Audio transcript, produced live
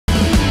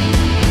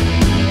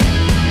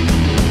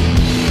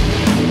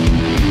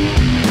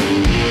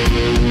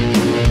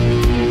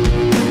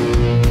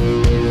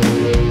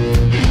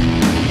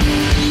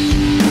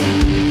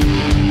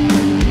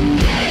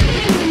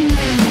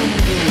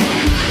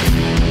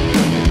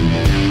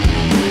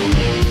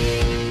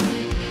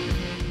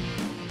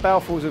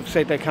Balfours have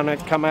said they're going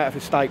to come out of a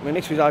statement.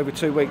 This was over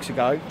 2 weeks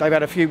ago. They've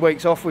had a few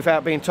weeks off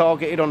without being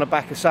targeted on the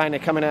back of saying they're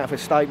coming out of a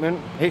statement.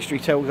 History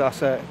tells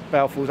us that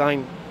Balfours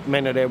ain't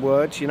men of their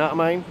words, you know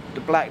what I mean?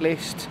 The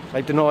blacklist,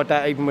 they denied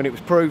that even when it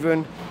was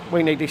proven.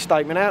 We need this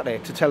statement out there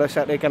to tell us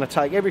that they're going to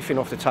take everything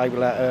off the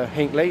table at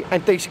Hinkley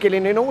and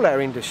deskilling in all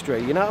our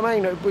industry, you know what I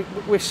mean?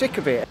 We're sick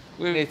of it.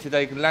 We're here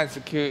today because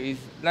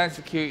Land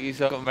Securities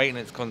have got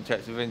maintenance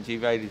contracts with NG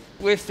Baileys.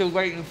 We're still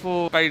waiting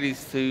for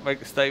Baileys to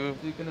make a statement.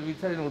 We're going to be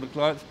telling all the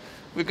clients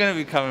we're going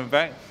to be coming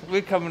back.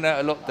 We're coming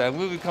out of lockdown.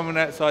 We'll be coming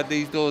outside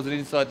these doors and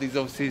inside these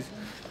offices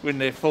when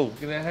they're full.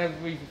 We're going to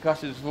have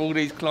repercussions for all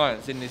these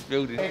clients in this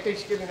building. They're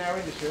deskilling our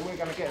industry and we're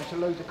going to get them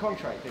to lose a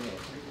contract in it.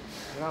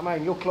 You know what I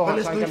mean? Your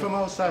clients let's do it from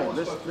outside.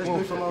 Let's do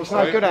it from outside. It's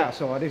no good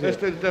outside, is it? Let's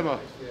do the demo.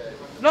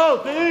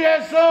 No to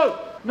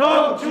ESO!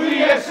 No to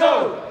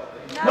ESO!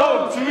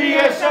 No to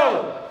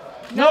ESO!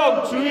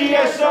 No to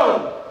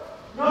ESO!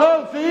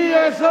 No to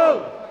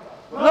ESO!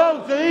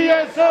 No to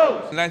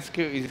ESO! Land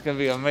Securities is going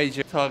to be a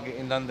major target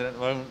in London at the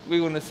moment.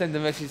 We want to send a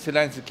message to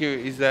Land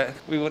Securities that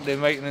we want their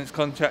maintenance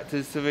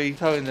contractors to be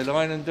towing the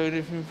line and doing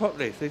everything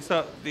properly. If they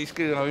start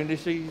deskilling our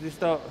industry, they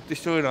start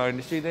destroying our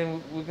industry,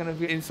 then we're going to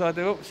be inside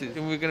their offices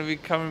and we're going to be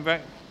coming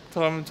back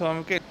time and time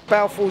again.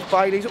 Balfour's,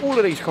 Baileys, all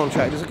of these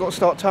contractors have got to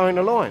start towing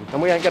the line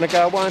and we ain't going to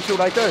go away until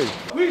they do.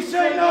 We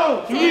say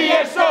no to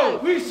ESO!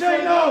 We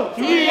say no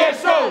to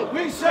ESO!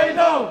 We say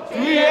no to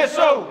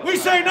ESO! We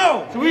say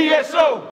no to ESO!